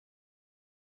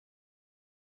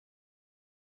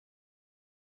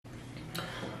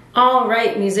All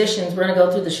right, musicians, we're gonna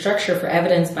go through the structure for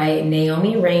Evidence by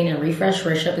Naomi, Rain, and Refresh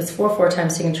Worship. It's 4/4 time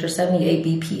signature, 78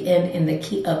 BPM in the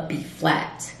key of B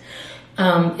flat.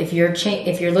 If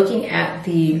you're looking at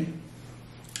the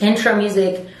intro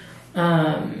music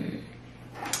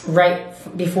right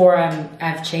before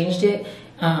I've changed it,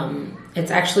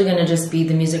 it's actually gonna just be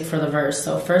the music for the verse.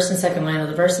 So first and second line of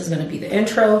the verse is gonna be the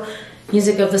intro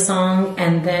music of the song,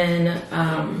 and then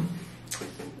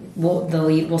the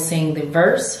lead will sing the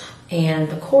verse and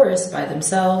the chorus by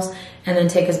themselves, and then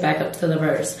take us back up to the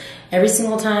verse. Every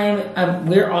single time,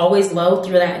 we're always low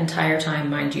through that entire time,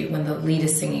 mind you, when the lead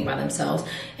is singing by themselves.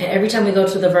 And every time we go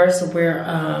to the verse, we're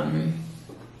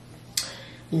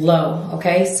low,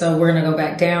 okay? So we're gonna go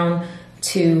back down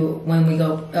to, when we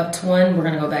go up to one, we're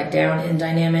gonna go back down in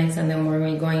dynamics, and then we're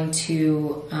going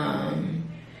to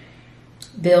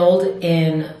build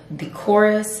in the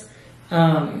chorus.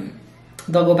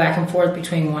 They'll go back and forth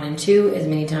between 1 and 2 as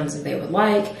many times as they would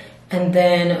like. And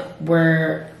then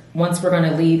once we're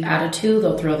gonna leave out of 2,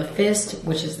 they'll throw the fist,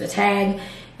 which is the tag,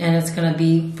 and it's gonna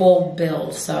be full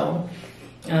build. So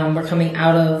we're coming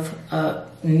out of a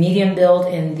medium build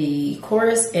in the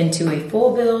chorus into a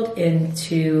full build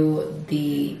into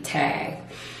the tag.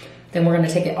 Then we're gonna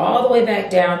take it all the way back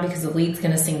down because the lead's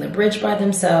gonna sing the bridge by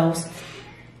themselves.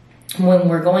 When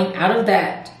we're going out of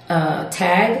that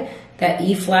tag, that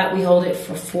E flat, we hold it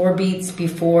for 4 beats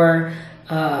before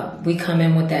we come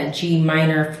in with that G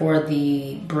minor for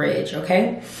the bridge,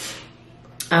 okay?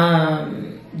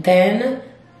 Then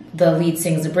the lead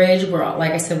sings the bridge.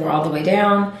 Like I said, we're all the way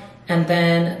down, and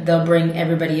then they'll bring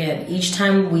everybody in. Each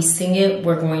time we sing it,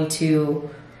 we're going to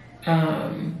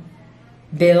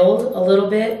build a little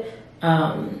bit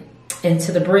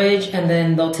into the bridge, and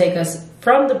then they'll take us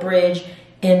from the bridge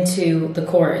into the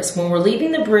chorus. When we're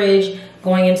leaving the bridge,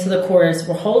 going into the chorus,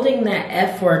 we're holding that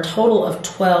F for a total of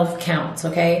 12 counts,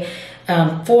 okay?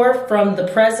 4 from the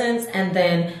presence, and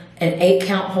then an 8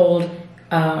 count hold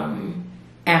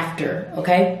after,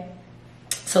 okay?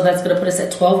 So that's gonna put us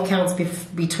at 12 counts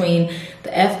between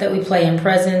the F that we play in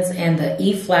presence and the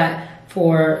E flat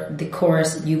for the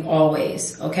chorus, You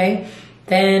Always, okay?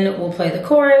 Then we'll play the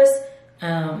chorus.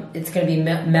 It's gonna be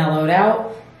mellowed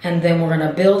out, and then we're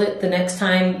gonna build it the next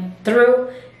time through,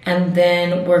 and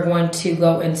then we're going to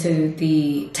go into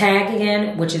the tag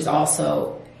again, which is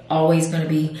also always gonna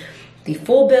be the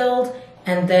full build,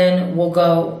 and then we'll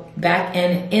go back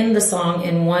in the song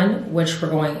in 1, which we're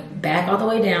going back all the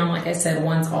way down. Like I said,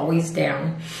 1's always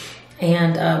down,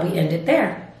 and we end it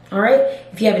there. All right,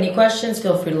 if you have any questions,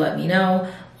 feel free to let me know,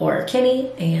 or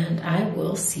Kenny, and I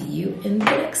will see you in the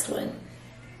next one.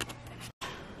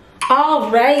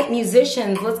 All right,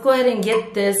 musicians, let's go ahead and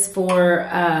get this for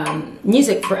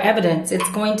music for Evidence. It's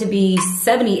going to be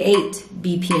 78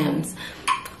 BPMs,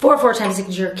 4/4 time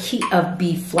signature, key of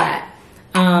B flat.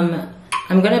 I'm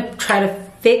gonna try to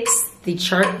fix the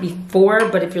chart before,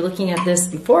 but if you're looking at this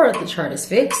before the chart is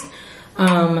fixed,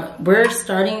 we're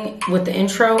starting with the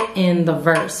intro in the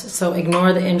verse. So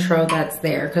ignore the intro that's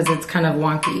there because it's kind of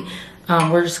wonky.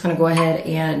 We're just gonna go ahead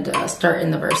and start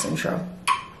in the verse intro.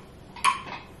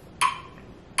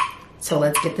 So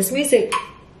let's get this music.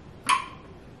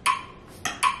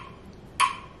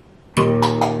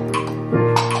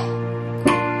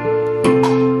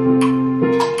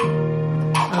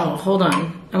 Oh, hold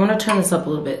on. I want to turn this up a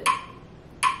little bit.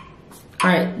 All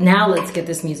right, now let's get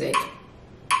this music.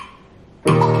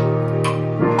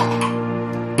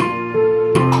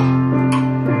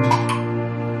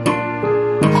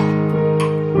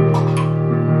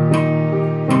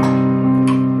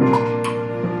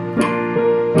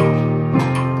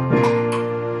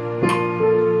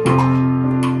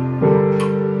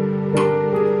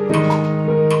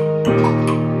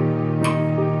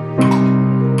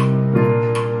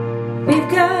 We've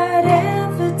got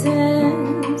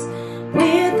evidence,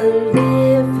 we're the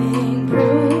living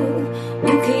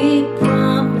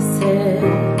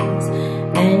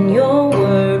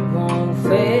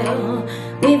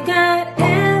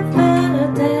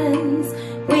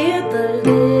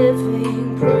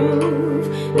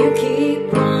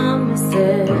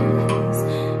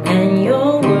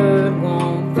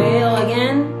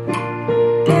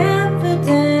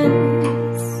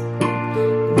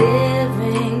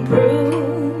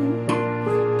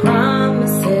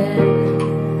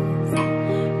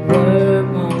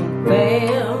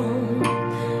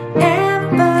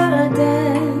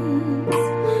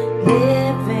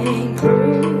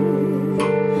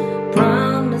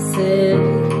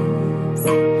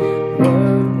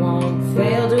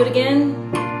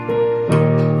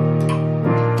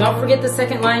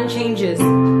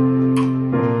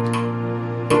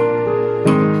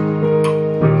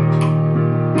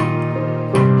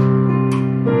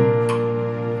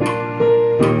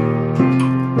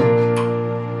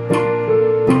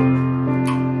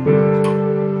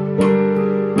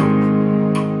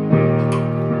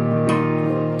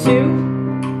 2.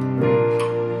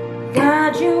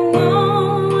 God, you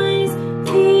always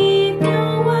keep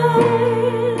your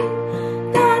word.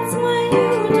 That's what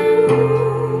you do.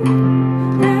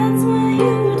 That's what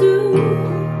you do.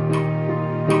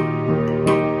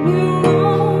 You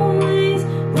always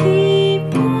keep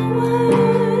your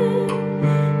word.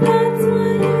 That's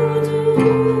what you do.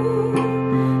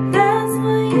 That's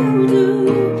what you do.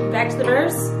 Back to the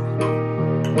verse.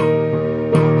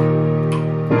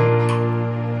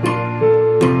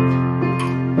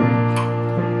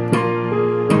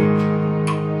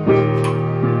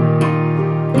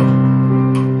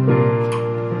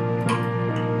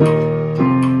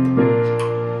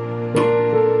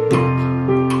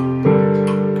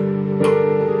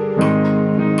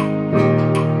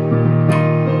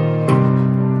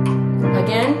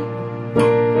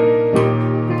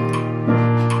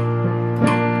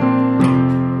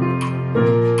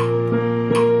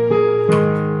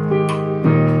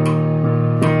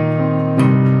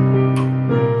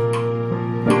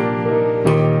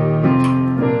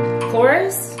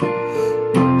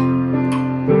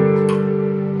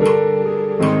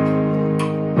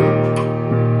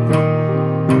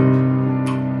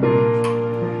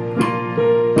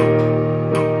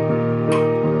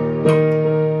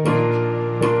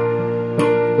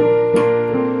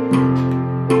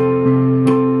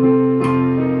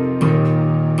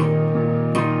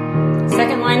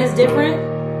 Different.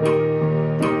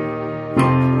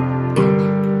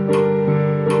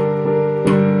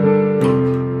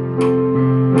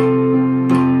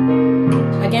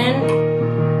 Again.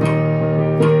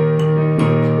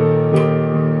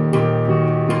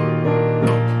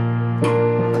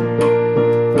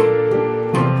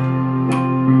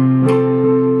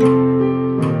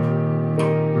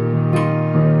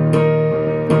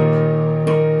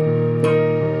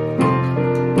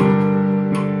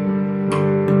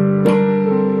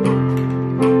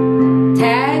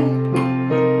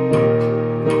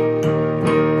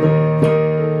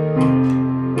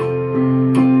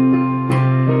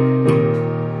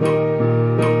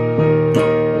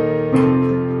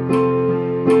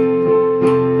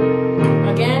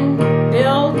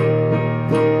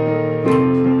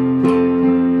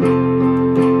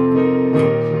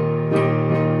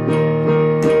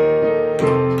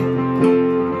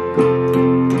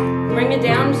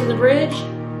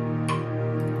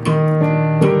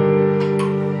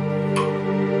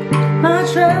 My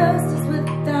trust is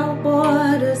without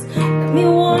borders. Let me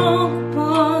walk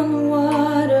upon the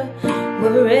water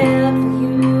wherever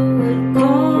you would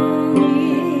call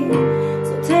me.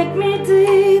 So take me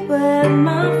deeper than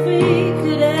my feet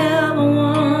could ever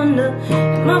wander,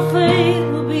 and my faith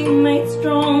will be made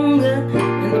stronger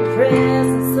in the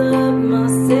presence of my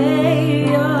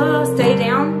Savior. Stay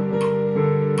down.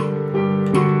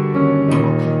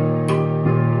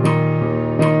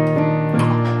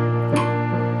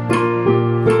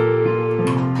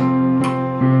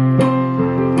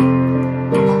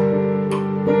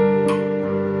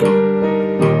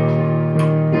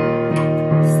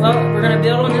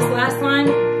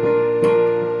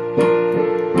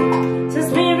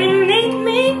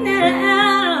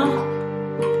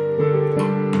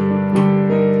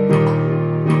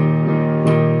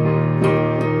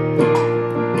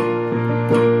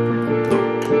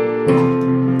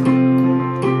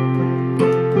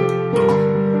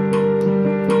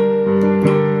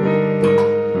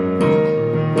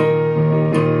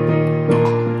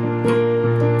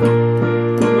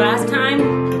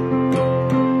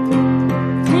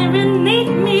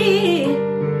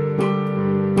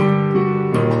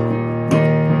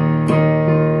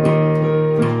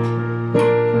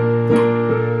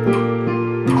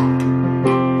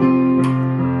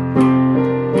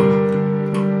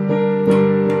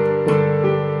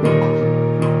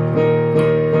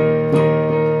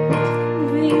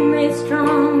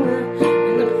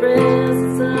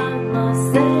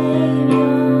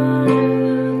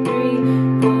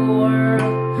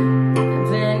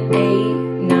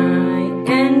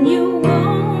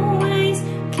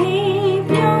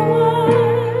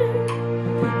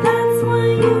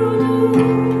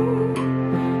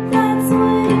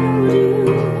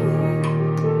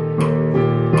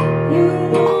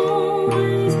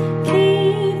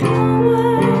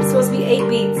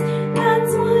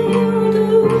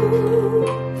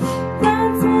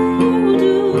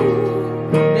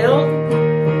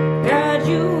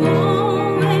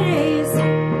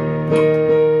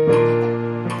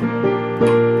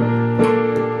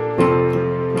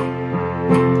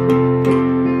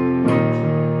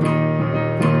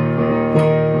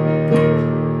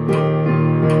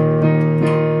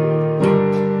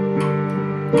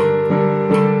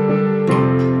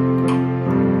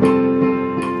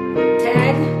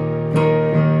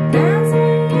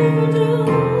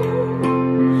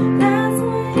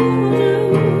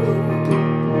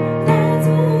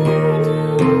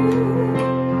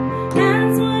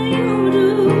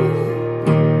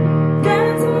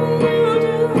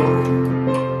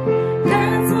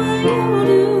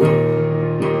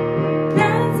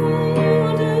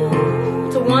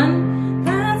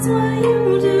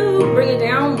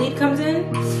 down, lead comes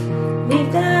in.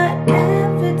 We've got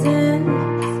evidence,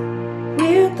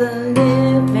 we're the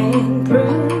living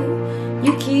proof.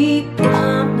 You keep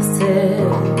promises,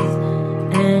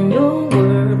 and your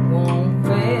word won't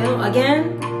fail.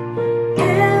 Again,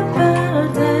 evidence,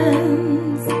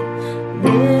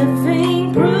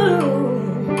 living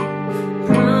proof,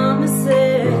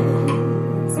 promises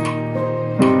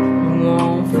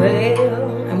won't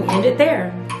fail. And we end it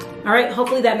there. All right,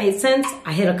 hopefully that made sense.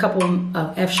 I hit a couple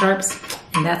of F sharps,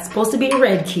 and that's supposed to be a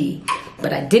red key,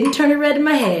 but I didn't turn it red in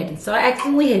my head, so I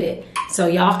accidentally hit it. So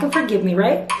y'all can forgive me,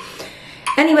 right?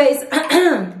 Anyways,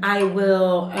 I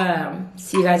will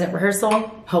see you guys at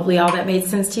rehearsal. Hopefully all that made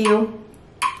sense to you.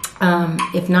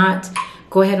 If not,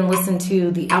 go ahead and listen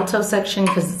to the alto section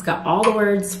because it's got all the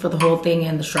words for the whole thing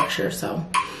and the structure. So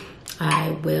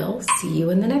I will see you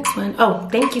in the next one. Oh,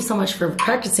 thank you so much for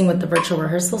practicing with the virtual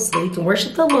rehearsal so that we can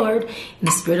worship the Lord in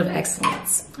the spirit of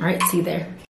excellence. All right, see you there.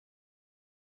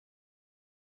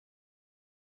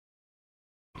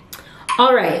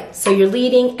 All right, so you're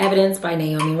leading Evidence by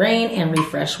Naomi Rain and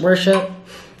Refresh Worship.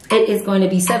 It is going to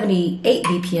be 78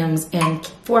 BPMs and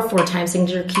 4/4 time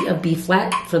signature key of B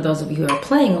flat for those of you who are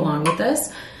playing along with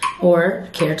us or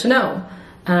care to know.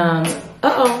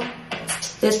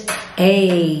 It's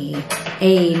A,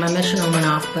 my metronome went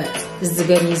off, but this is a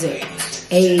good music.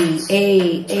 A.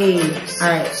 All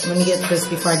right, let me get this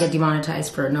before I get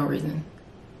demonetized for no reason.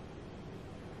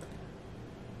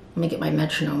 Let me get my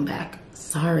metronome back.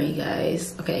 Sorry,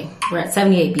 guys. Okay, we're at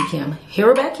 78 BPM. Here,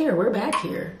 we're back here. We're back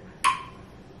here.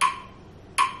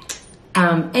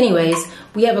 Anyways,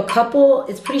 we have a couple.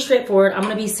 It's pretty straightforward. I'm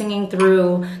going to be singing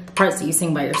through the parts that you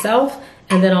sing by yourself,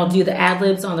 and then I'll do the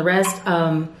ad-libs on the rest.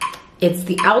 It's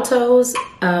the altos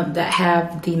that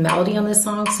have the melody on this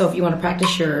song. So if you want to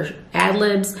practice your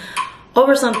ad-libs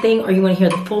over something, or you want to hear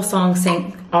the full song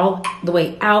sing all the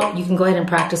way out, you can go ahead and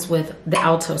practice with the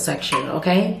alto section,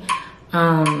 okay?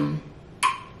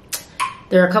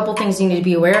 There are a couple things you need to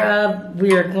be aware of.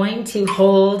 We are going to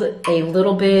hold a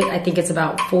little bit, I think it's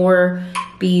about 4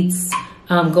 beats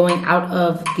going out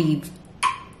of the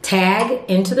tag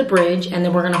into the bridge, and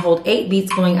then we're gonna hold 8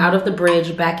 beats going out of the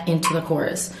bridge back into the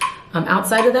chorus.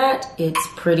 Outside of that, it's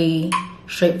pretty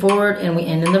straightforward, and we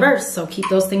end in the verse. So keep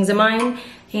those things in mind.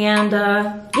 And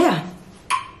yeah,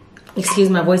 excuse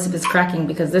my voice if it's cracking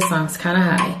because this song's kind of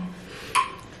high.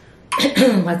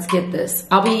 Let's get this.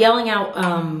 I'll be yelling out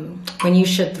when you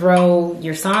should throw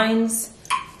your signs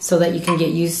so that you can get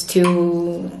used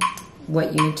to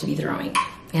what you need to be throwing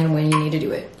and when you need to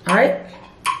do it. All right?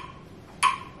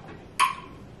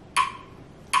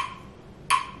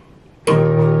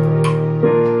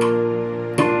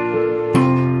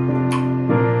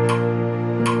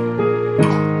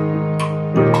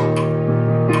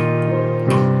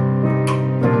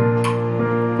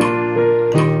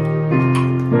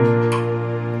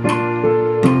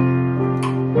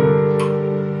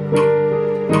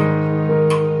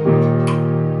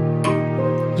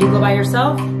 By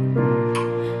yourself?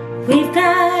 We've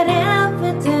got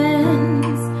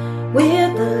evidence,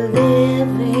 we're the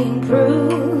living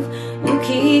proof. You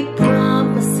keep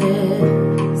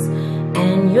promises,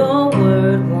 and your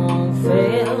word won't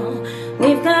fail.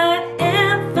 We've got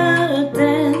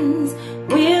evidence,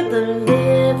 we're the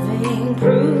living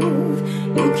proof.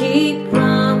 You keep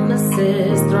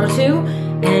promises, throw 2,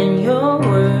 and your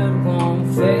word won't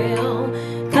fail.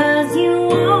 'Cause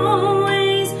you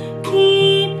always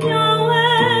keep your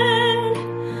word.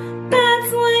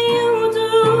 That's what you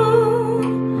do.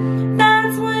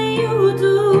 That's what you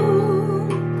do.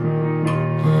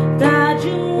 God,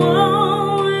 you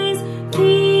always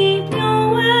keep your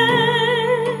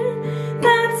word.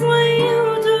 That's what you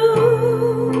do.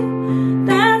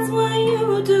 That's what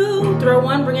you do. Throw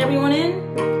 1, bring everyone in.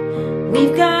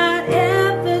 We've got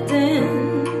evidence.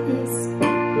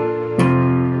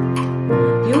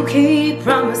 You keep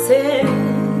promises.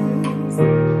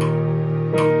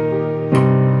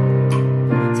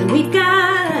 So we've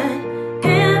got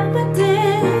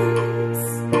evidence.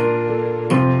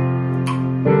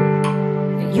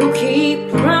 You keep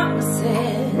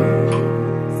promises.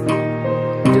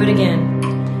 Do it again.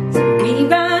 So we've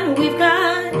got.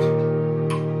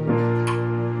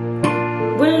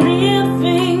 We're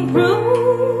living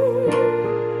proof.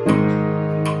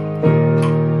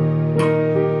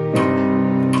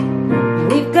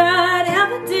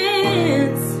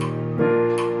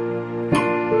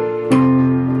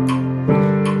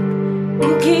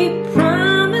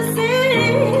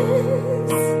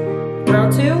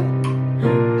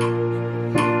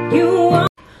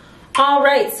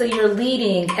 so you're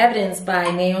leading Evidence by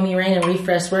Naomi Rain and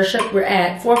Refresh Worship. We're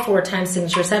at 4/4 time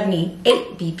signature,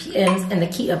 78 BPMs in the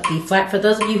key of B flat. For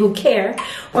those of you who care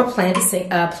or plan to sing,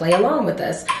 play along with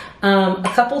us.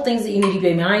 A couple things that you need to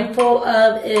be mindful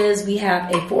of is we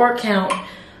have a 4 count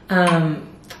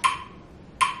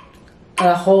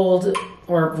hold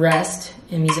or rest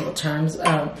in musical terms,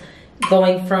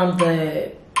 going from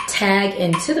the tag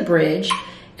into the bridge,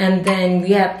 and then we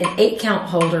have an 8 count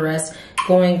hold or rest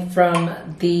going from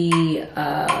the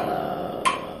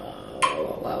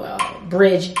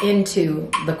bridge into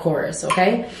the chorus,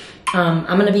 okay?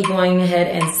 I'm gonna be going ahead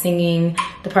and singing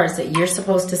the parts that you're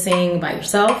supposed to sing by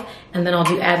yourself, and then I'll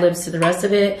do ad-libs to the rest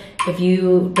of it. If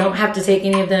you don't have to take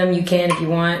any of them, you can if you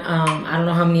want. I don't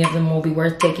know how many of them will be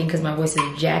worth taking because my voice is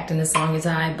jacked and the song is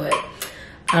high, but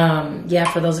yeah,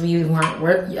 for those of you who aren't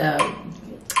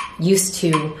used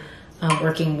to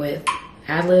working with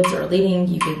ad-libs or leading,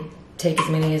 you could take as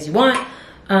many as you want,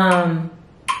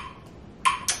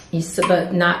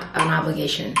 but not an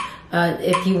obligation.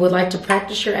 If you would like to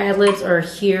practice your ad-libs or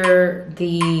hear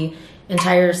the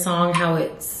entire song, how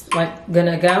it's like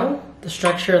gonna go, the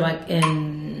structure, like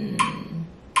in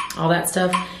all that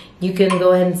stuff, you can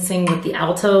go ahead and sing with the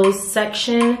alto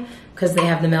section because they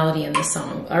have the melody in the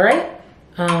song. All right?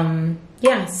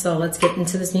 Yeah, so let's get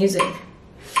into this music.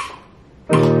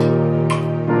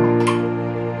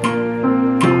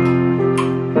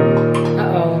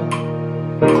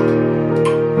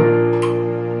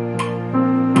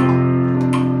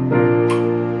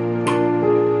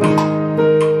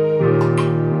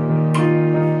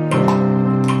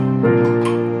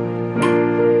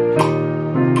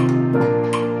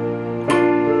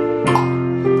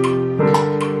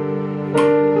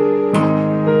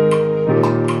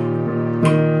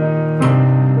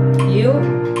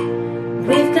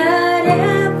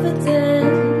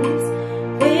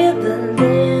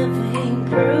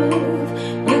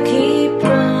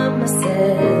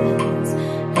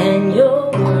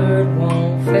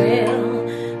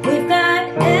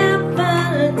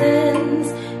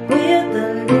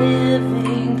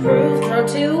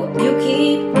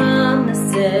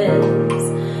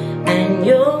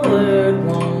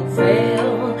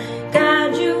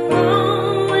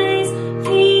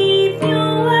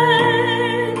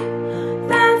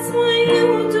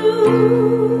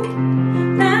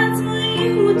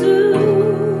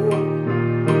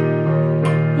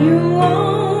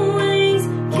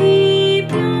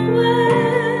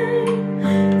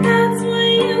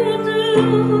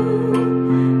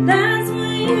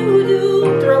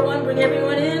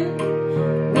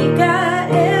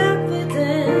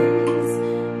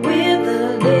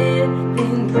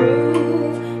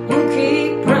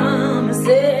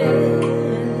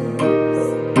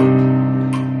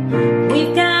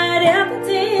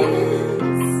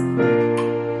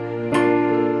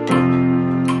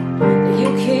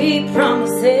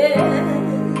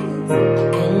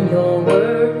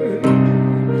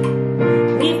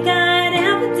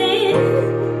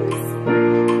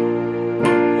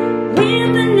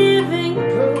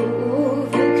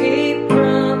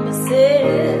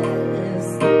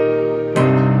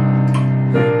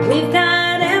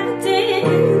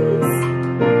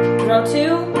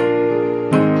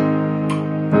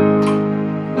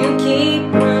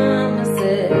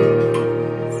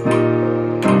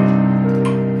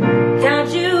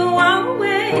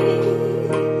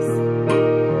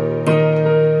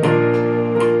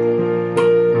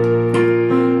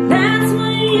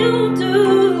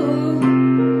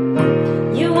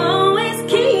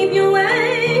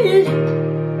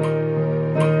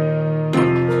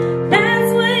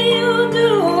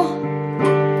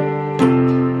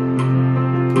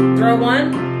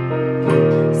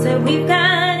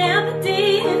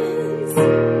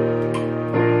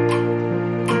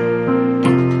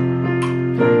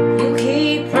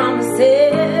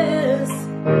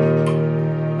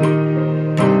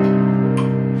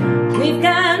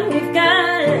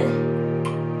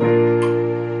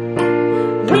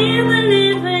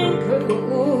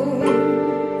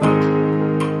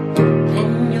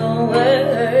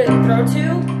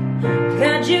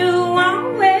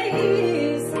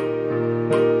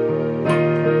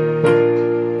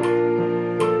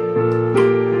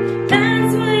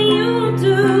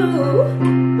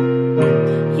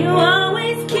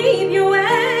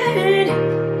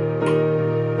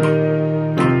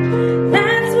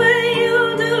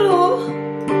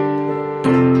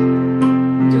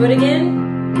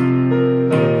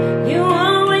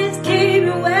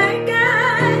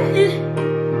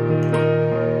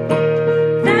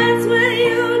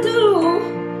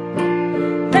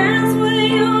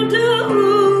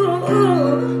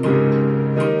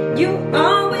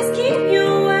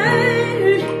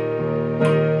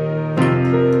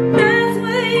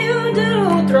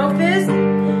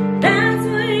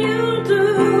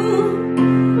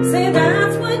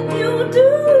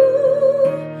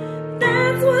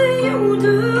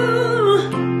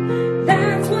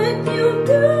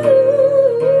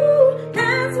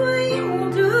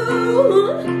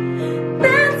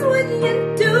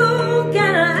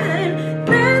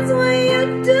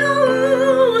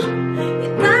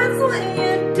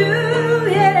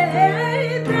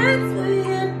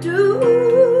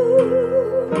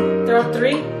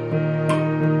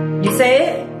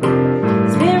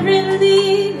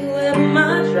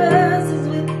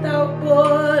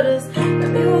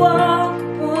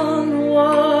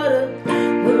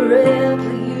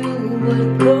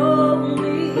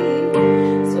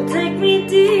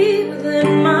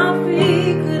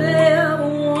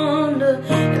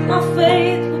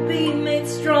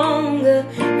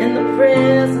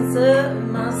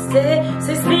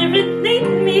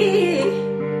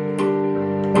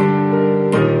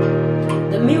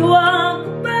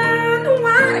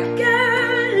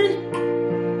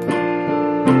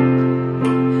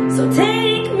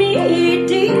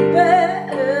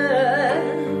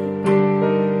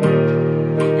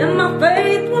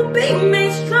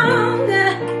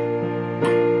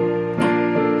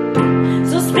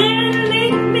 Spirit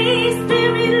lead me,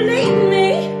 Spirit lead me.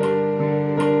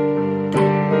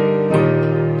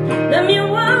 Let me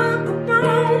walk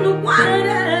upon the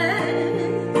waters.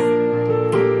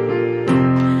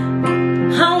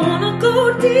 I wanna go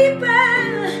deeper.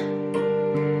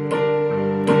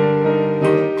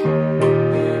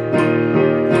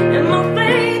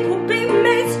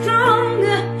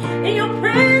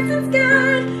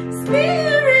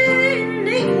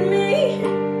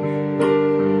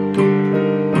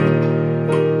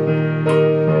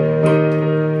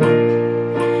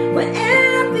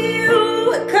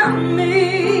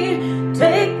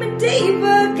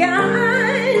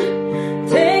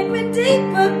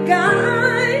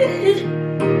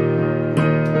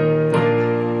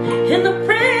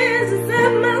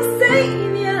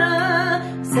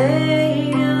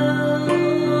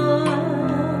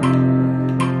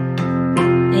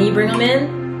 Bring them in.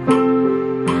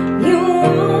 You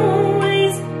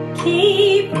always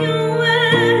keep your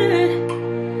word.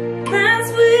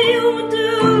 That's what you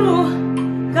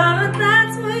do. God,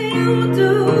 that's what you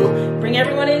do. Bring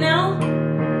everyone in now.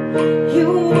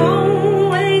 You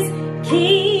always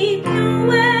keep your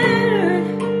word.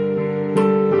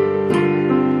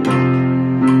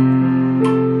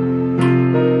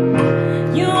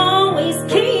 You always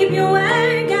keep your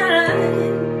word, God.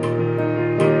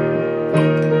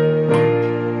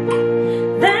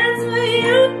 That's what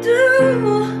you do.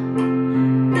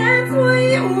 That's what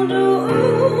you do.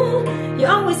 You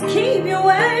always keep your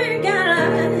word,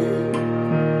 God.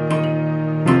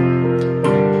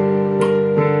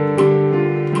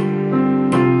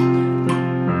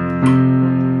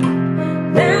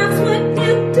 That's what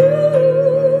you do.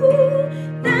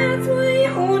 That's what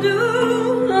you do.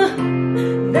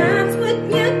 That's what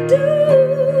you do,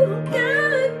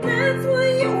 God. That's what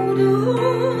you do.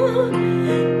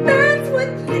 That's what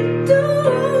you do.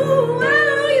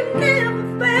 Oh, you never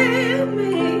fail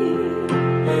me.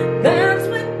 That's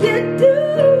what you do.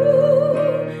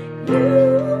 You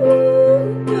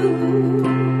do.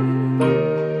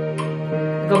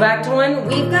 Go back to one.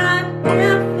 We've got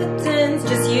evidence,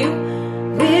 just you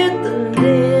with the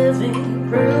living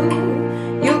proof.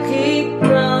 You keep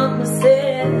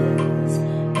promises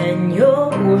and your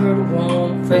word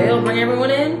won't fail. Bring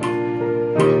everyone in.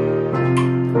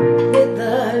 With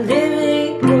the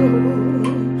living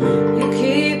proof, you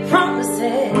keep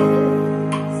promises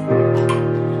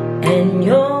and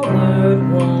your word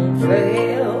won't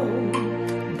fail.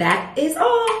 That is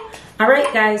all. All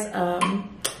right, guys.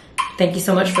 Thank you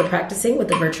so much for practicing with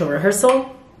the virtual rehearsal,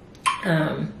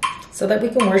 so that we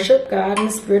can worship God in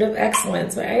the spirit of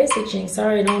excellence. Right?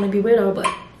 Sorry, I don't want to be weirdo, but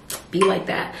be like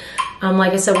that.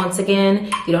 Like I said, once again,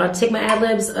 you don't have to take my ad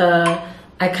libs.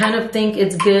 I kind of think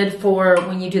it's good for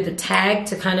when you do the tag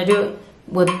to kind of do it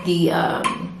with the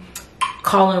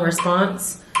call and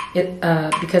response,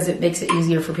 because it makes it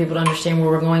easier for people to understand where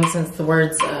we're going, since the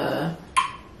words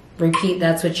repeat.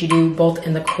 That's what you do both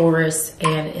in the chorus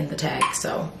and in the tag.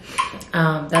 So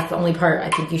that's the only part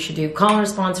I think you should do. Call and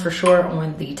response for sure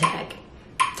on the tag.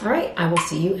 All right, I will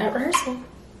see you at rehearsal.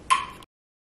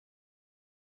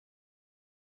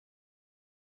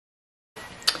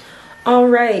 All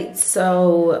right,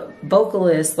 so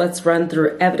Vocalist, let's run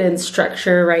through evidence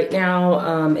structure right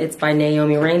now. It's by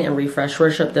Naomi and Refresh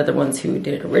Worship. They're the ones who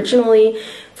did it originally.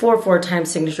 4/4 time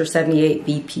signature, 78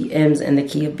 BPMs in the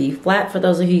key of B flat. For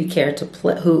those of you who care to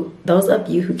play,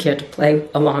 play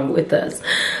along with us.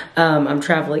 I'm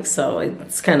traveling, so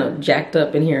it's kind of jacked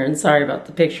up in here, and sorry about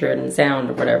the picture and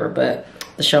sound or whatever, but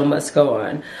the show must go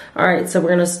on. All right, so we're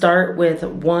gonna start with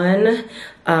 1.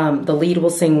 The lead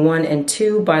will sing 1 and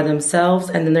 2 by themselves,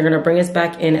 and then they're gonna bring us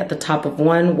back in at the top of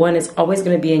 1. 1 is always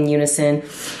gonna be in unison,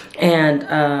 and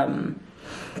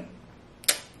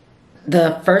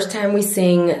the first time we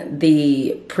sing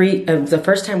the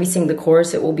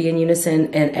chorus, it will be in unison,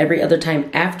 and every other time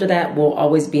after that will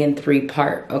always be in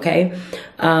 3-part. Okay,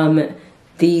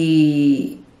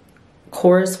 the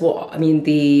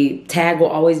tag will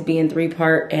always be in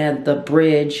 3-part, and the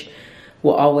bridge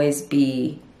will always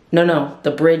be,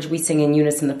 the bridge we sing in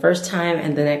unison the first time,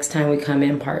 and the next time we come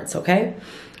in parts, okay?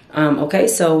 Okay,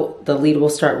 so the lead will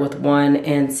start with 1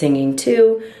 and singing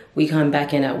 2. We come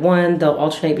back in at 1. They'll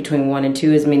alternate between 1 and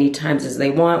 2 as many times as they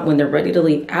want. When they're ready to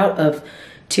leave out of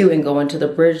 2 and go into the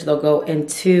bridge, they'll go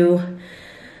into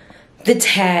the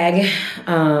tag,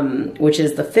 which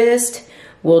is the fist.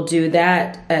 We'll do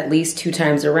that at least 2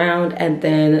 times around, and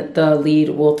then the lead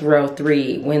will throw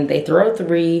 3. When they throw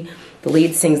 3, the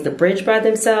lead sings the bridge by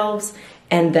themselves,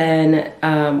 and then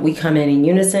we come in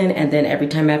unison, and then every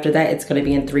time after that, it's gonna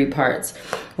be in 3 parts.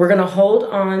 We're gonna hold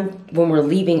on when we're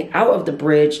leaving out of the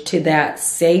bridge to that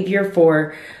savior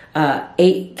for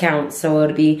 8 counts. So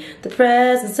it'll be the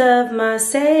presence of my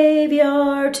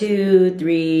Savior, 2,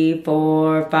 3,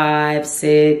 4, 5,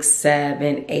 6,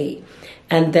 7, 8.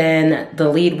 And then the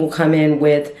lead will come in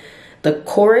with the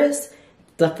chorus,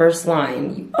 the first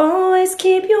line. You always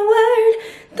keep your word.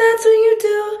 That's what you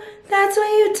do. That's what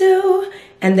you do.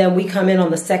 And then we come in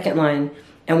on the second line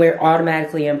and we're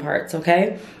automatically in parts,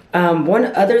 okay? One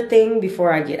other thing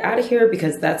before I get out of here,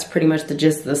 because that's pretty much the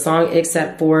gist of the song,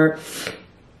 except for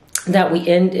that we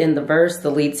end in the verse.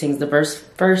 The lead sings the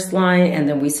first line, and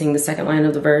then we sing the second line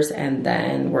of the verse, and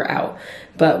then we're out.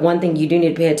 But one thing you do need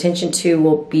to pay attention to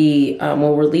will be when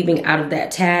we're leaving out of that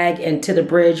tag and to the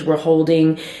bridge, we're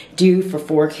holding do for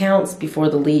 4 counts before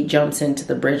the lead jumps into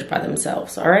the bridge by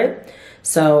themselves, all right?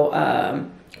 So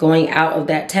going out of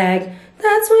that tag,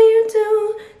 that's what you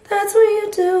do, that's what you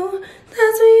do,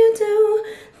 that's what you do,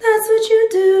 that's what you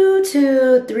do,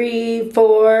 2, 3,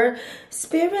 4,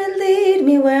 Spirit lead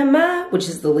me where my, which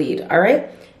is the lead, all right?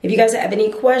 If you guys have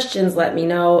any questions, let me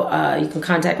know. You can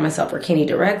contact myself or Kenny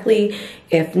directly.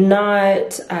 If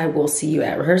not, I will see you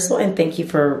at rehearsal, and thank you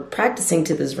for practicing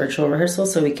to this virtual rehearsal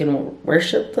so we can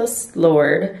worship the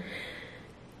Lord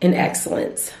in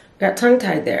excellence. Got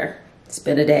tongue-tied there. It's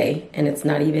been a day, and it's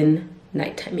not even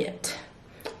nighttime yet.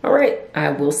 All right, I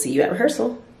will see you at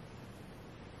rehearsal.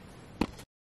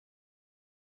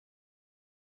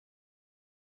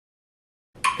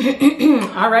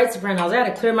 All right, Sopranos, I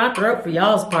gotta clear my throat for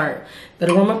y'all's part.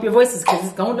 Better warm up your voices because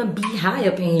it's going to be high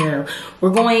up in here.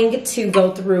 We're going to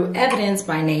go through Evidence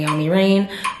by Naomi Rain.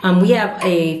 We have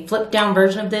a flipped down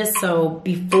version of this, so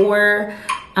before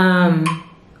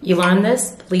you learn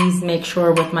this, please make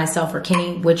sure with myself or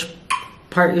Kenny which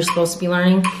part you're supposed to be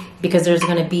learning, because there's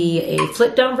going to be a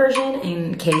flipped down version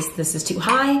in case this is too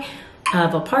high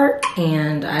of a part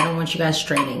and I don't want you guys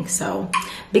straining. So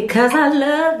because I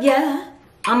love ya,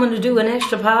 I'm going to do an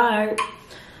extra part.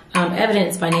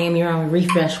 Evidence by Naomi Rain.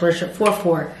 Refresh worship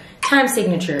 4/4. Time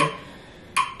signature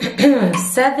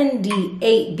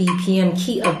 78 BPM,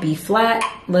 key of B flat.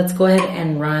 Let's go ahead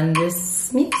and run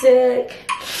this music.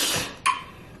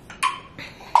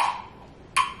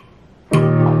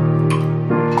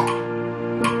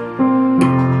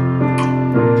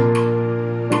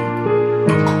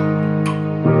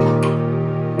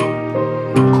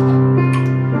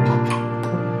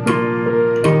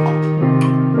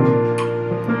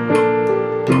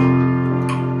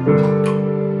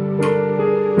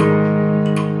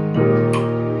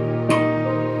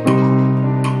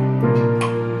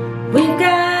 We've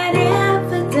got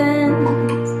evidence.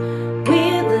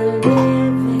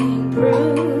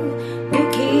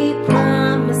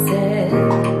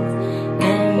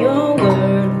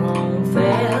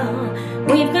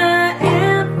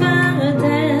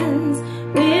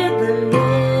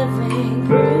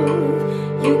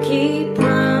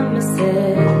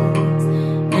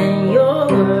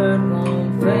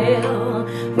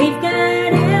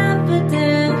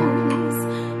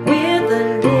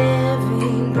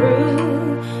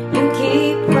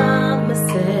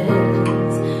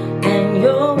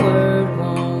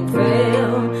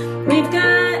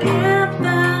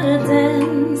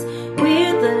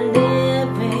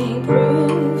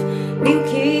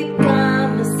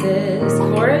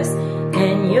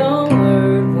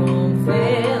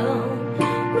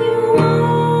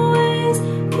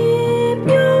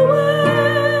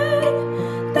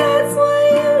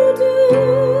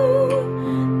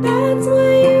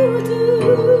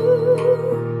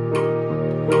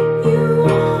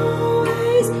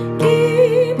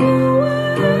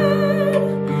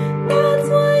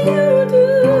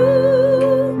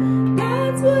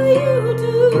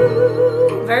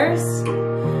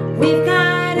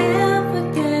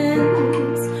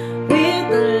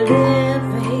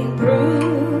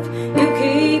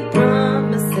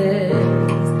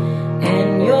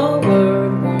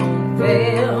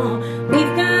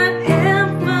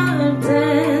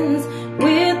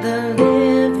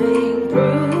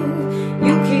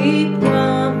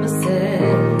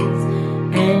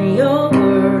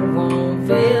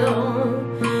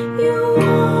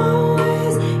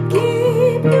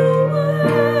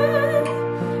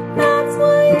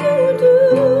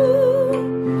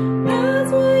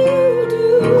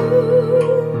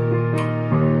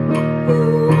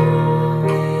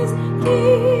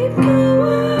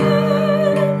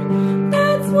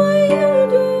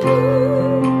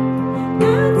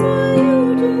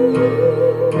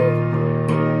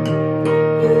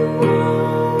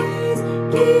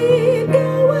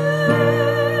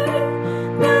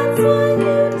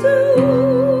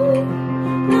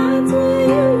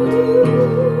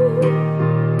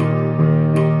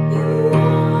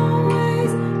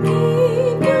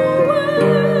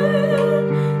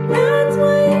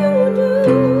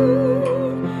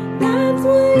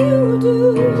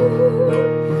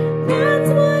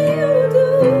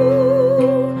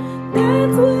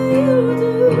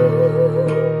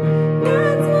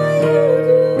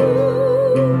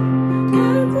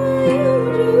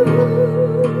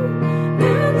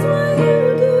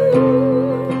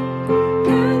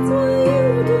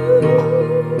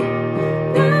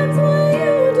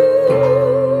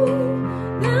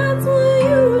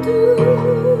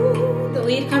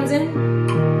 comes in.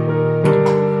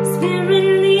 Spirit,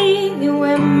 lead me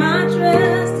where my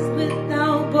trust is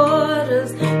without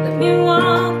borders. Let me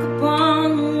walk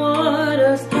upon the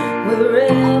waters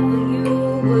wherever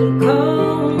you would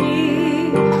call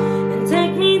me, and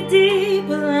take me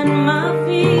deeper than my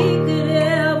feet could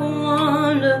ever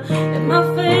wander, and my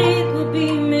faith will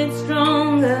be made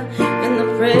stronger in the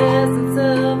presence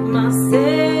of my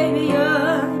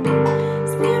Savior.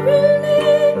 Spirit,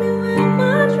 lead me where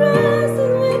my trust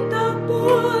is without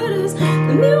borders.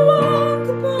 Let me walk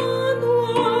upon the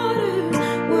waters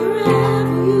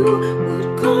wherever you would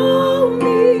call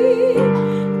me.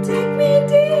 Take me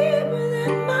deeper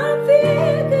than my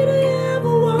feet could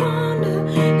ever wander,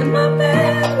 and my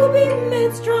faith will be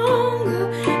made stronger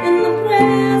in the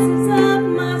presence of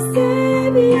my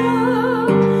Savior.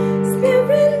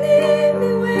 Spirit, lead me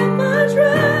where my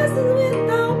trust is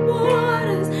without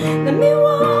borders. Let me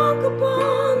walk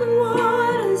upon the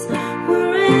waters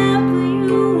wherever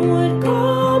you would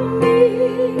call me.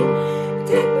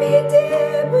 Take me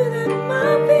deeper than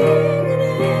my feet could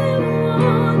ever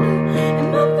wander, and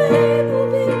my faith will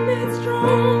be made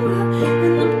stronger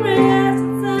in the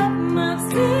presence of my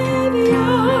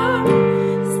Savior.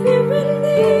 Spirit,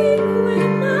 lead me where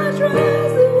my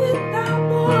trust is without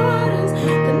borders.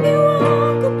 Let me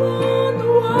walk upon the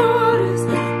waters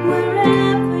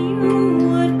wherever you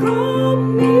would call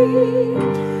me.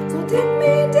 So take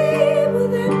me deeper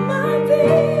than my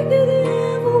feet could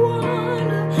ever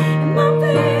wander, and my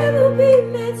faith will be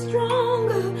made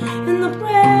stronger in the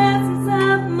presence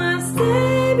of my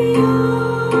Savior.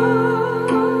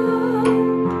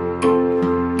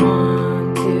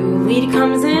 1, 2, lead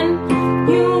comes in.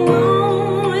 You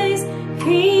always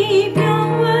keep your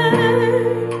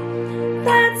word.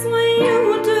 That's what you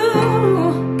do.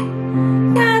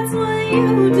 That's what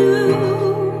you do.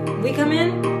 We come in.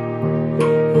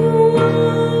 You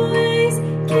always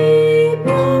keep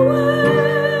your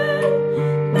word.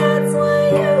 That's what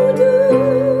you do.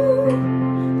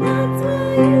 That's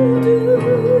what you do.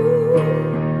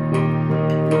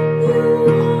 You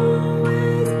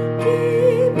always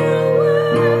keep your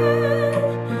word.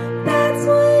 That's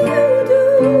what you do.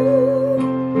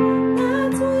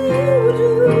 That's what you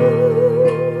do.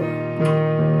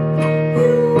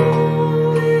 You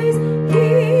always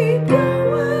keep your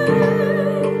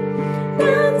word.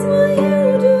 That's what you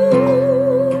do.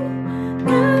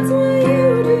 That's what you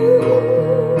do.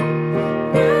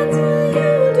 That's what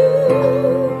you do.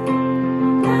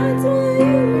 That's what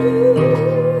you do.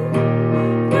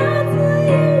 That's what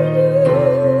you do.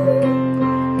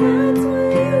 That's what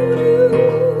you do.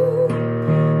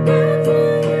 That's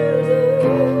what you do.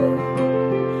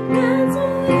 That's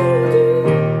what you do.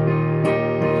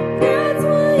 That's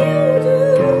what you do.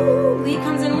 Lead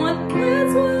comes in 1.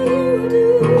 That's what you do.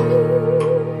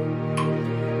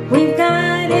 We've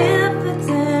got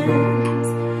evidence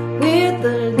with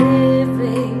the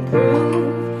living proof.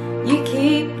 You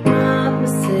keep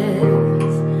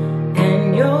promises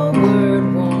and your word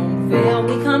won't fail.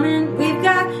 We come in. We've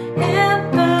got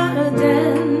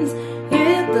evidence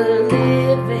with the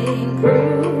living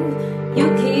proof. You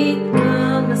keep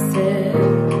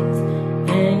promises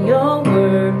and your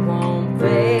word won't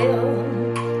fail.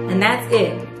 And that's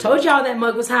it. Told y'all that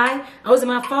mug was high. I was in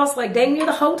my false like dang near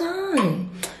the whole time.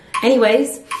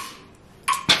 Anyways,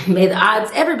 may the odds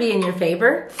ever be in your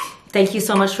favor. Thank you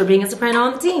so much for being a soprano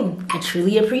on the team. I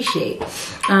truly appreciate.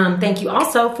 Thank you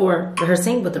also for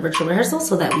rehearsing with the virtual rehearsal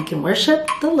so that we can worship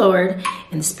the Lord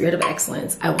in the spirit of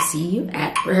excellence. I will see you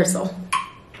at rehearsal.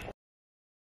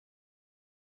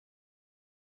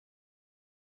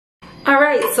 All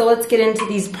right, so let's get into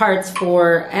these parts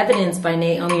for Evidence by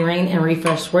Naomi Rain and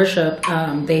Refresh Worship.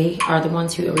 They are the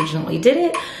ones who originally did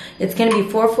it. It's going to be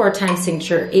 4/4 time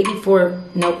signature,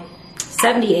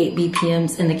 78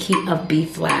 BPMs in the key of B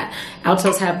flat.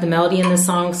 Altos have the melody in the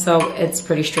song, so it's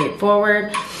pretty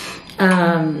straightforward.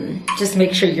 Just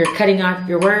make sure you're cutting off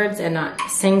your words and not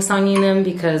sing-songing them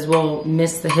because we'll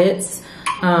miss the hits.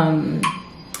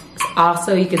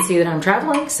 Also, you can see that I'm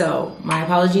traveling, so my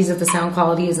apologies if the sound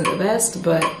quality isn't the best,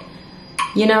 but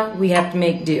you know, we have to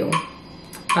make do.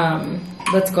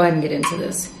 Let's go ahead and get into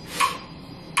this.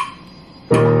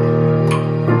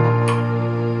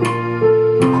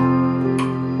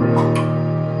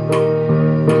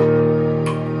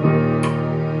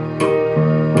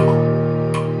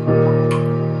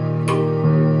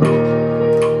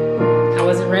 I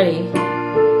wasn't ready.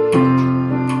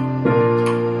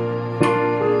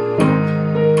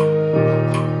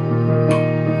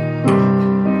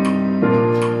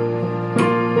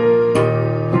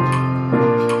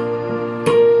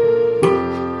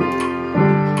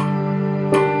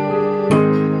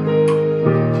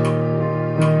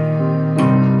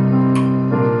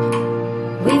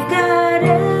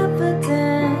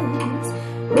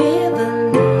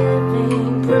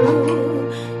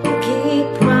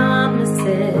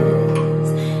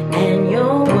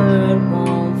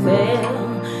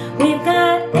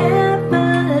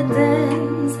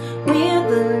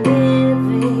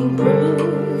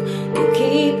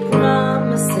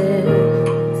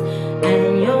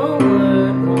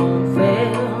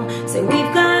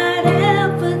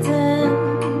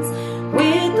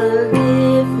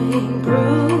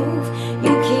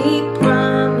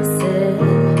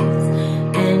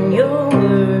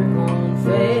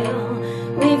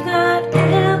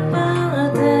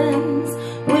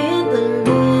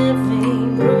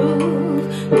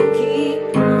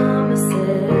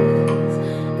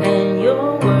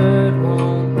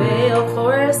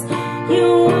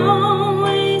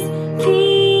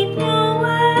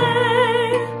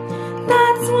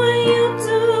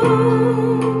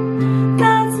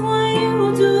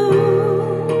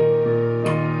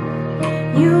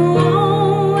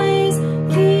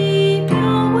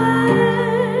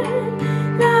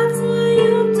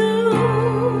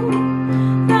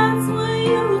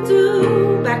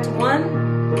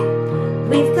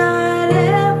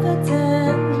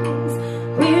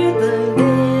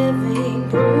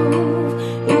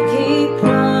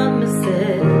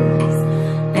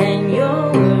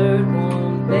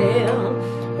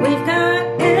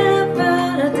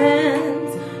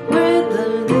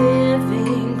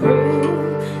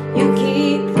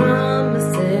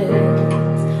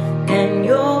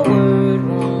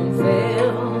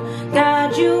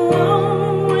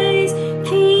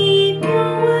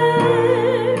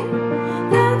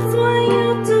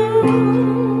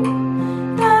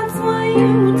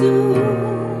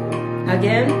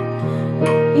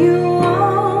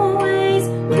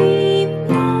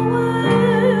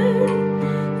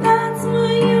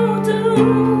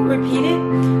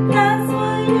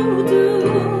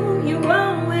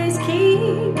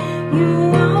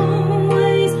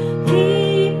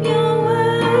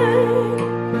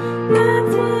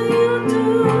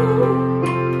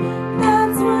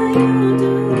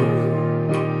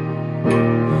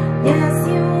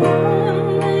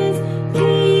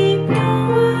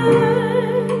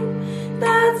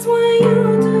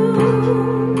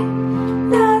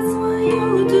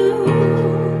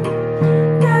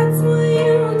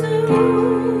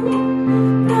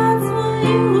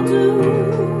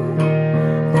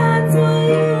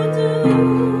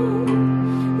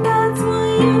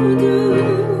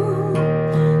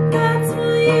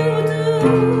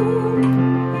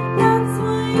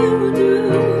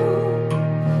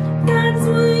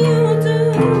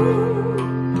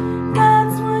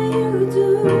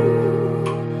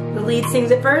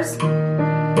 chorus.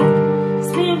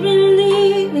 Spirit,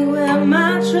 lead me where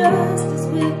my trust is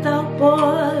without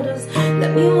borders.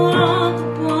 Let me walk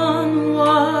upon the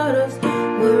waters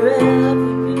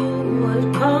wherever you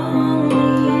would call me.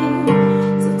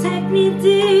 So take me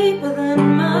deeper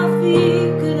than my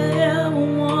feet could ever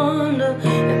wander,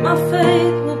 and my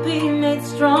faith will be made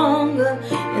stronger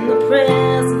in the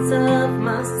presence of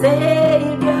my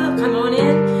Savior. Come on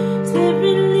in.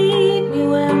 Spirit, lead me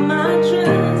where my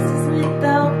trust is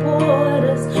without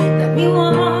borders. Let me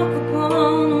walk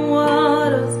upon the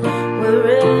waters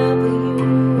wherever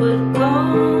you would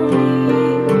call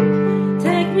me.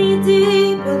 Take me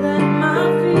deeper than my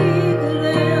feet could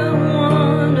ever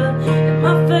wander, and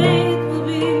my faith will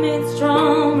be made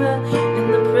stronger in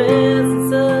the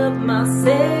presence of my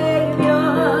Savior.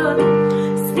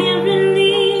 Spirit,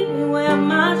 lead me where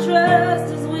my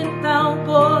trust is without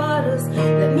borders.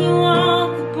 Let me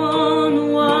walk upon the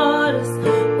waters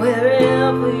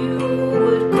wherever you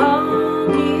would call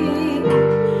me.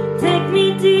 Take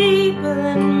me deeper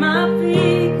than my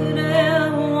feet could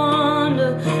ever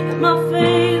wander, and my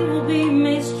faith will be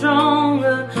made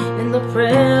stronger in the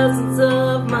presence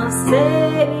of my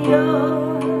Savior.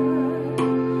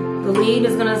 The lead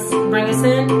is gonna bring us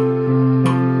in.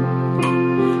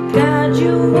 God,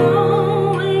 you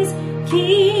always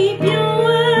keep your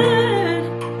word.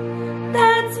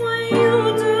 That's what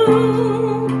you do.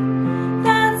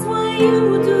 That's what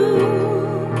you do.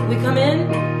 We come in.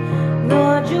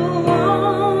 Lord, you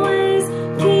always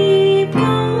keep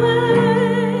your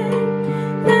word.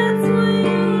 That's what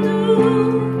you do.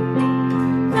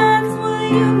 That's what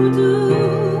you do.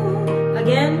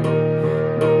 Again.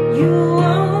 You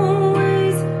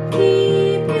always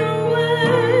keep your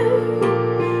word.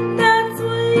 That's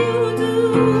what you do.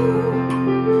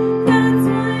 That's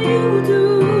what you do.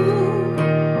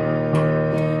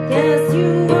 Yes, you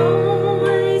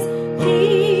always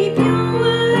keep your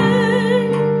word.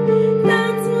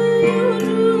 That's what you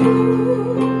do.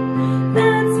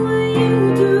 That's what you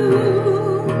do.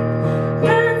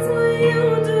 That's what you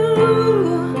do.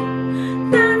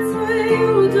 That's what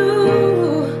you do.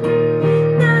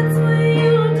 That's what you do. That's what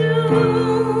you do.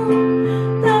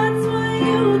 That's what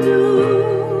you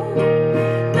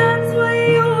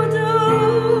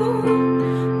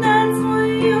do. That's what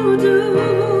you do.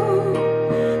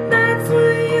 That's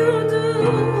what you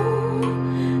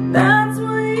do. That's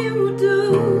what you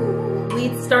do.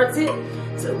 Lead starts it.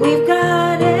 So we've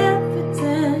got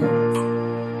evidence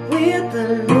with the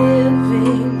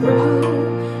living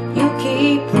proof. You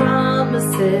keep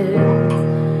promises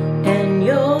and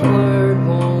your word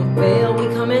won't fail. We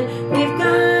come in. We've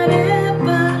got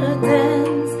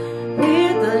evidence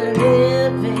with the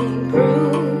living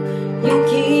proof. You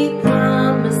keep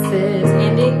promises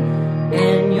and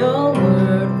your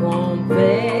word won't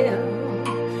fail.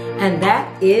 And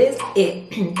that is it.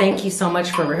 Thank you so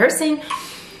much for rehearsing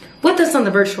with us on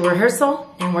the virtual rehearsal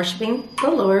and worshiping the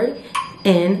Lord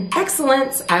in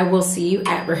excellence. I will see you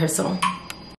at rehearsal.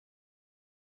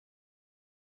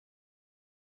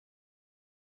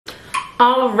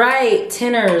 All right,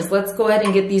 tenors, let's go ahead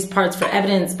and get these parts for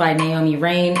evidence by Naomi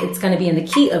Rain. It's going to be in the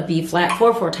key of B flat,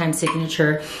 4/4 time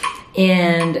signature,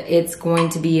 and it's going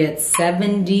to be at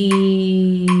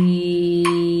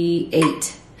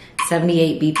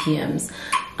 78 BPMs.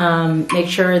 Make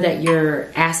sure that you're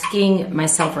asking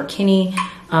myself or Kenny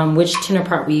which tenor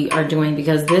part we are doing,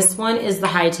 because this one is the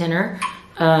high tenor.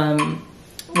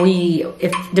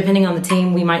 If depending on the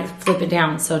team, we might flip it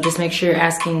down. So just make sure you're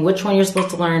asking which one you're supposed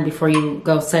to learn before you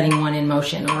go setting one in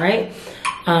motion, all right?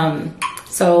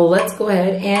 So let's go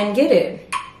ahead and get it.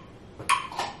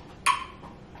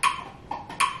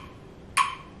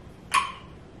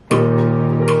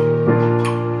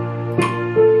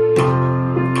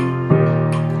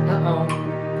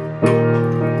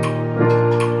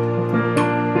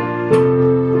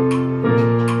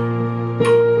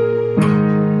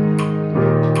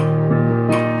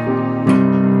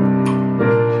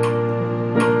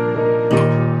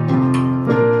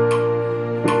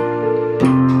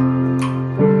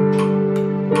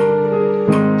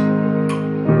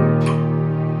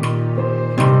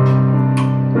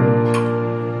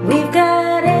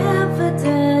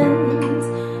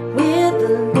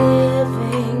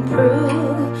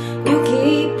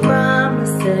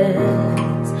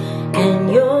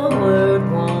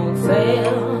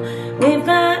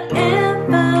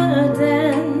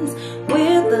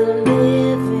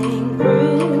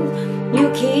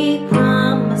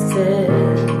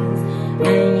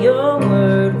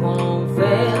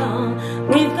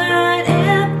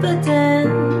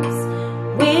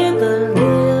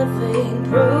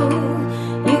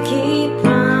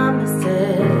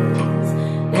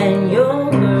 Your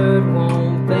word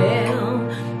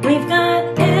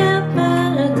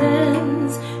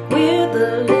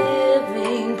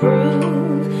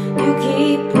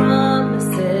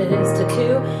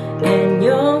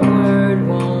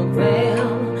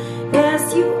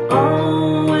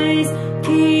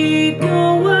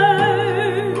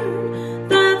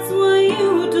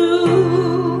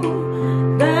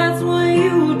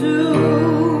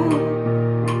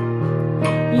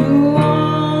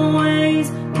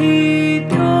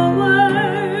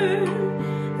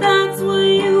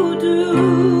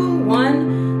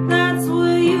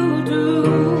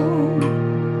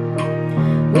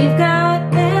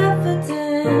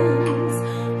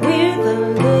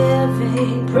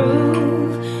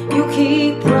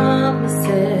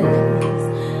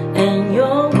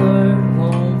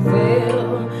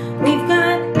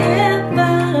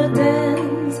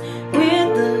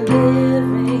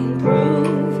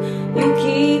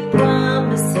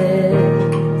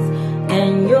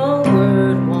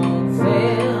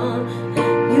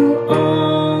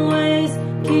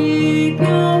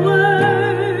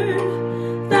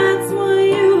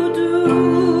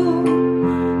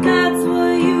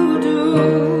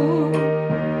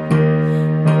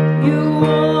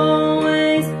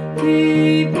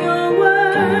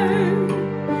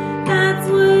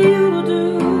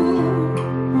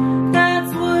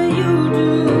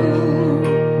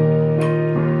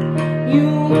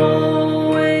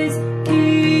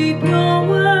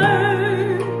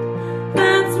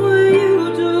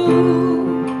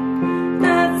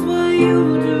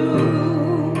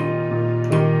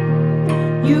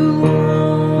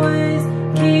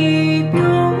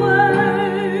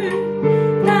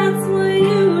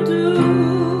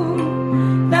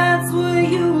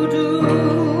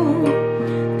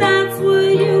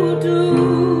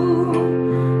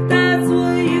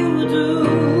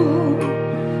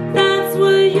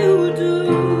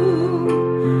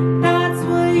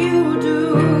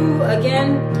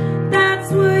again.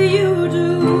 That's what you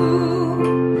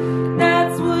do.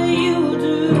 That's what you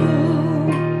do.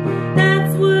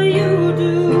 That's what you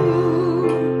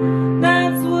do.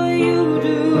 That's what you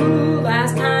do.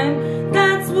 Last time.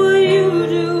 That's what you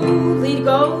do. Lead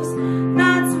goes.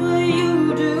 That's what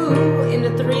you do.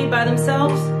 Into three by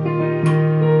themselves.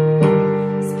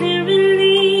 Spirit,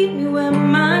 lead me where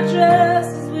my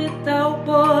trust is without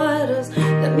borders.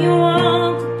 Let me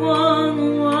walk upon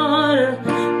the water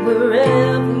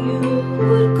wherever you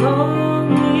would call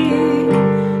me.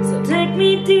 So take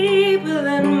me deeper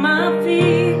than my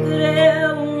feet could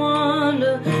ever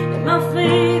wander, and my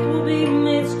faith will be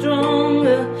made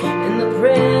stronger in the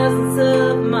presence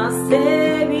of my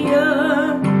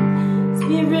Savior.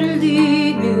 Spirit,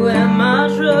 lead me where my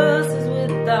trust is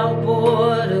without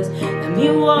borders. Let me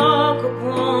walk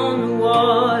upon the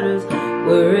waters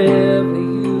wherever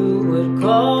you would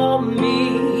call me.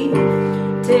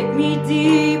 Take me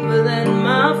deeper than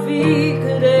my feet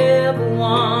could ever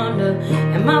wander,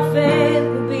 and my faith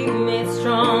will be made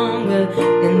stronger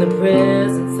in the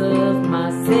presence of my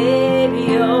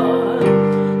Savior.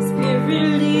 Spirit,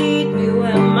 lead me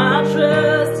where my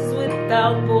trust is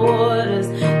without borders.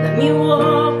 Let me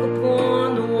walk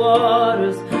upon the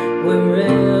waters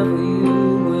wherever you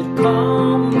would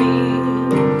call me.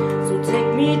 So take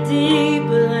me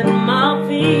deeper than my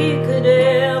feet could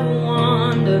ever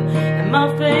wander, and my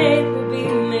faith will be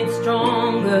made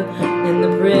stronger in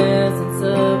the presence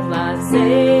of my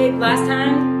Savior. Last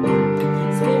time.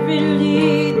 Spirit,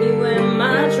 lead me where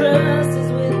my trust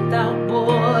is without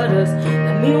borders.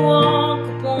 Let me walk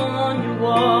upon your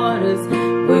waters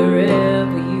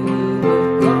wherever you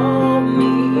would call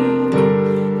me.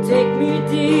 Take me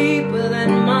deeper than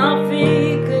my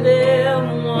feet could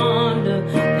ever wander,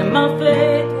 and my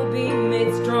faith will be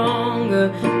made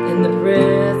stronger in the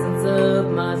presence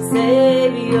of my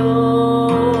Savior.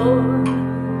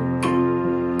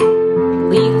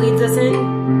 Leads us in.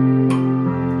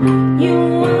 You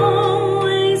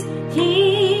always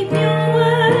keep your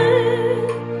word.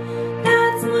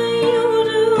 That's what you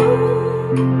do.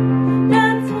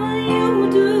 That's what you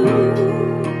do.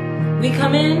 We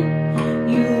come in.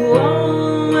 You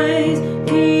always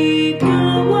keep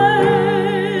your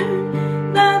word.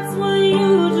 That's what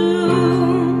you do.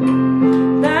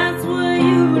 That's what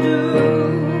you do.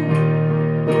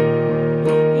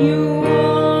 You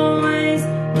always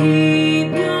keep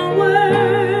your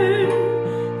word.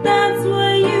 That's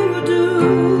what you do.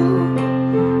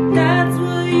 That's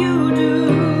what you do.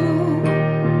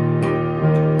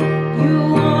 You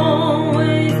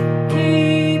always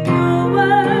keep your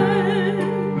word.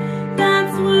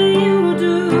 That's what you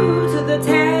do. To the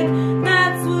tag.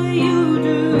 That's what you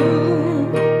do.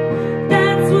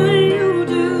 That's what you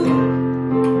do.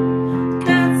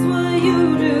 That's what you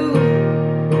do.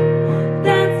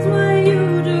 That's what you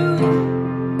do.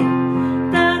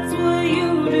 That's what you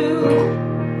do.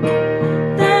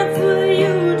 That's what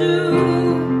you do.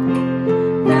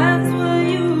 That's what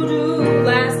you do.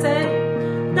 Last set.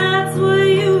 That's what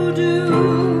you do.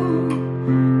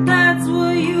 That's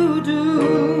what you do.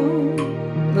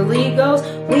 The lead goes.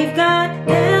 We've got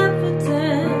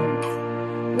evidence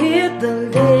with the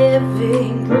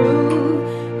living proof.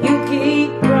 You keep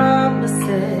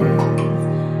promises,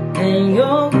 and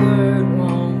your word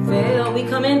won't fail. We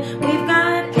come in. We've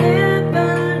got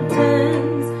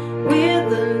evidence with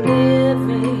the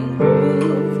living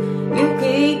proof. You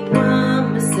keep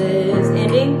promises,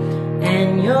 ending,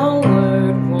 and your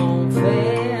word won't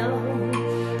fail.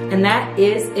 And that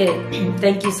is it.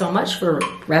 Thank you so much for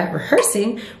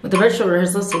rehearsing with the virtual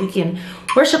rehearsal so we can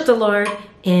worship the Lord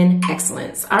in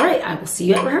excellence. All right, I will see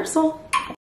you at rehearsal.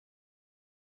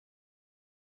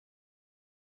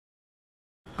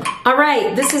 All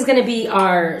right, this is gonna be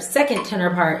our second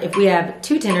tenor part. If we have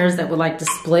two tenors that would like to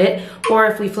split, or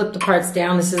if we flip the parts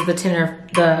down, this is the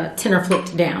tenor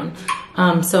flipped down.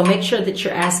 So make sure that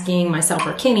you're asking myself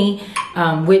or Kenny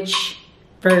which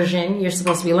version you're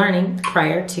supposed to be learning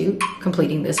prior to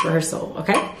completing this rehearsal,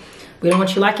 okay? We don't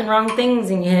want you liking wrong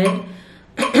things in your head.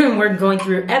 We're going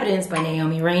through Evidence by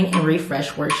Naomi Rain and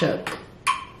Refresh Worship.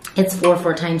 It's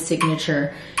 4/4 time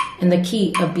signature in the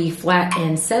key of B flat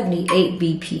and 78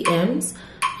 BPMs.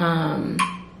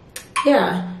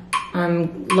 Yeah,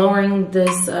 I'm lowering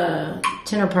this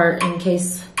tenor part in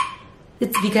case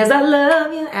it's because I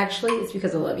love you. Actually, it's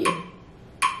because I love you.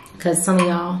 Because some of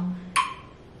y'all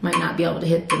might not be able to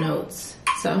hit the notes.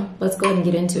 So let's go ahead and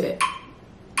get into it.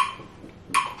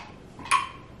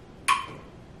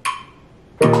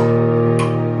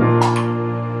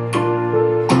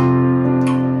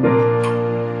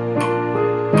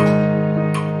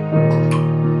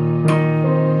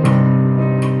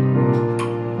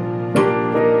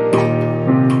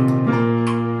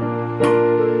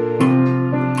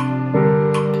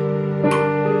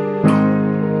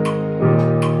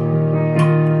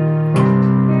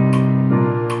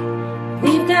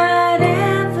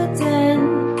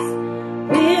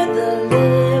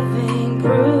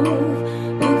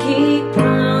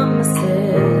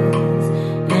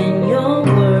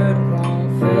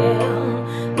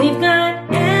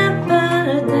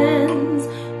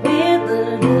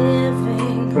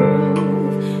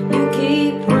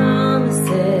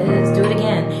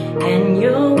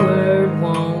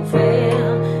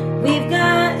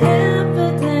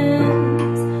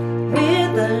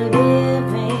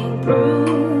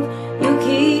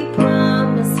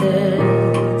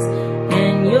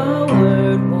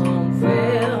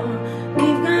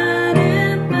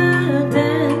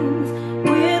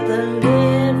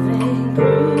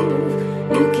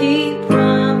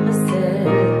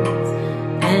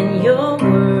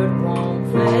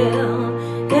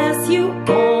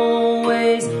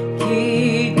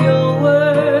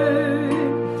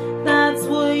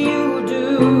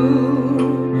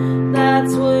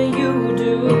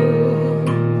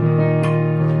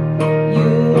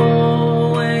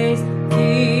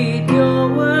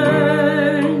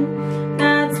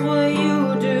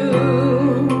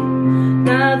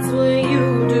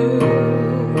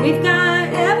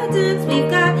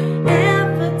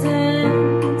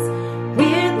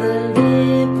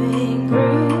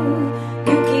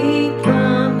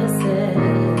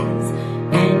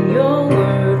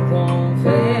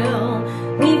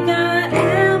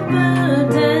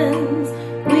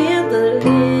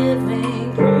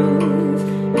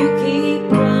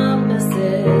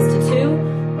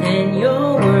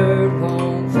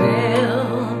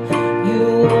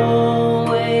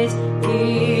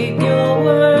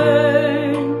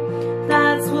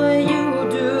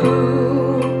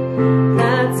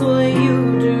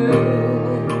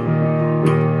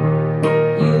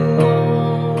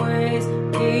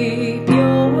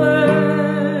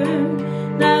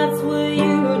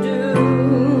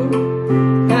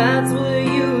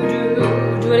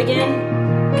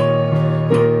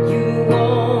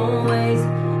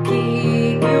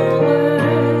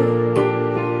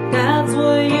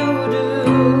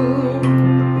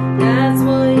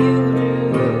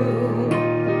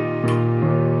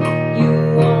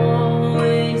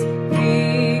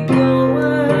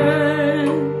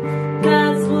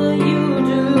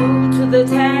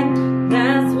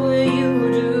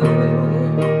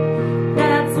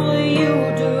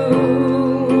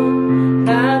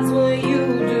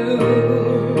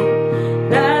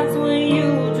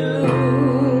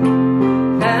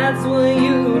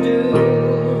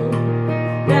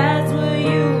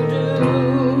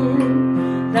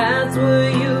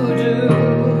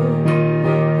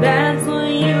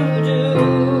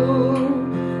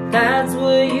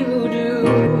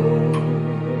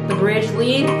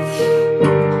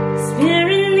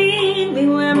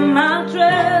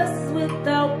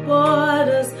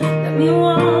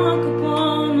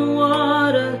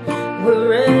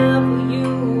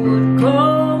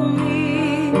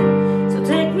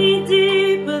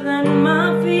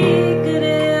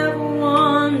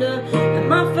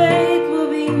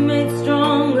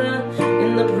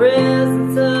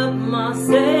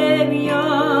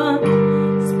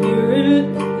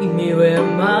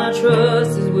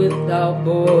 without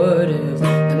borders.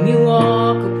 Let me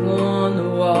walk upon the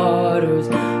waters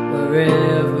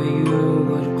wherever you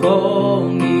would call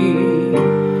me.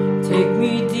 Take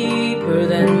me deeper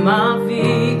than my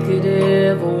feet could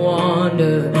ever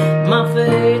wander. My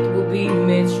faith will be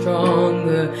made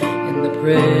stronger in the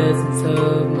presence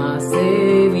of my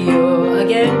Savior.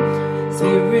 Again,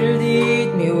 Spirit,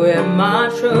 lead me where my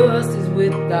trust is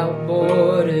without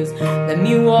borders. Let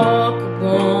me walk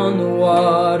upon the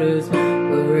waters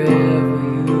wherever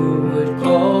you would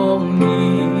call me.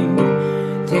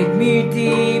 Take me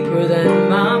deeper than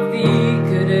my feet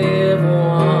could ever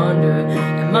wander,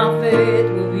 and my faith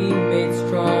will be made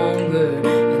stronger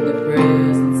in the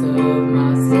presence of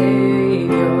my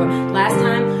Savior. Last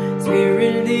time,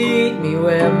 Spirit, lead me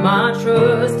where my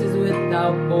trust is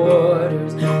without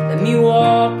borders. Let me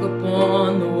walk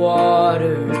upon the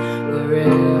waters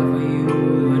wherever you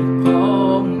would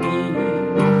call me.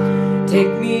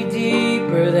 Take me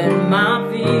deeper than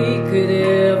my feet could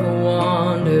ever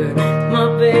wander. My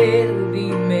faith will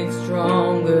be made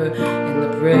stronger in the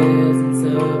presence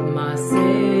of my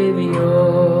Savior.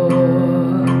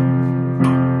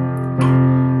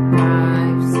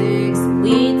 5, 6,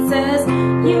 lead says,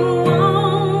 you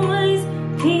always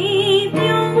keep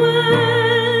your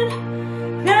word.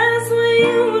 That's what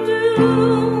you do.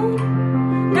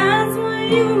 That's what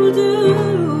you do.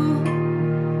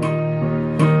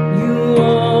 You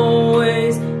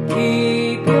always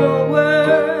keep your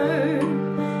word.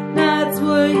 That's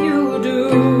what you do.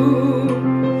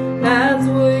 That's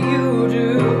what you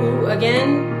do.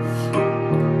 Again.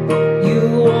 You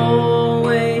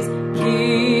always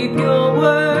keep your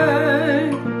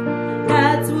word.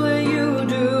 That's what you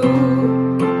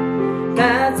do.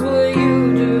 That's what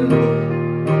you do.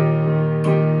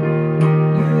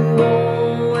 You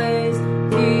always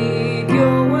keep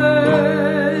your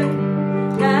word.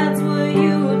 That's what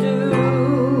you do.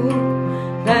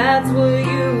 That's what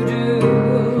you do.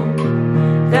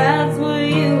 That's what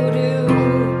you do.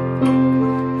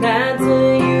 That's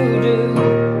what you do.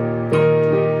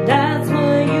 That's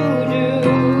what you do.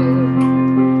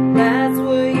 That's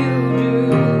what you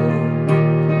do.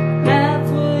 That's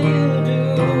what you do.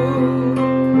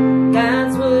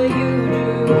 That's what you do.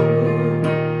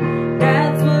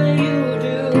 That's what you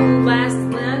do. Last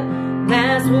night,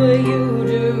 that's what you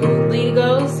do. Lady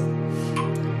goes,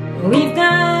 we've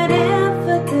got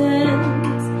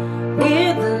evidence.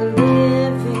 We're the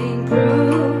living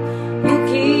proof. You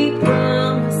keep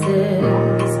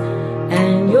promises,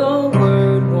 and your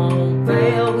word won't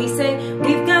fail. We say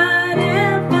we've got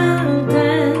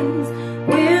evidence.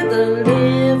 We're the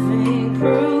living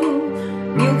proof.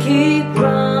 You keep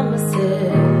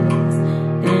promises,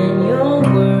 and your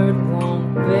word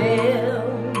won't fail.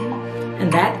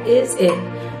 And that is it.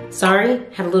 Sorry,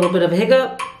 had a little bit of a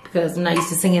hiccup because I'm not used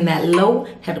to singing that low.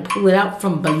 Had to pull it out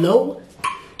from below.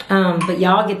 But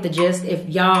y'all get the gist. If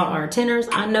y'all are tenors,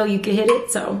 I know you can hit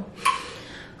it. So,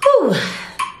 whew,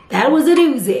 that was a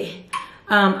doozy.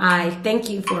 I thank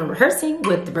you for rehearsing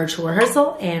with the virtual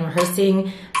rehearsal and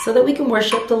rehearsing so that we can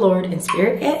worship the Lord in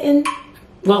spirit and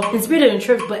in spirit and in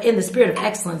truth, but in the spirit of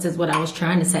excellence is what I was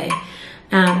trying to say.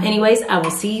 Anyways, I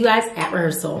will see you guys at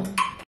rehearsal.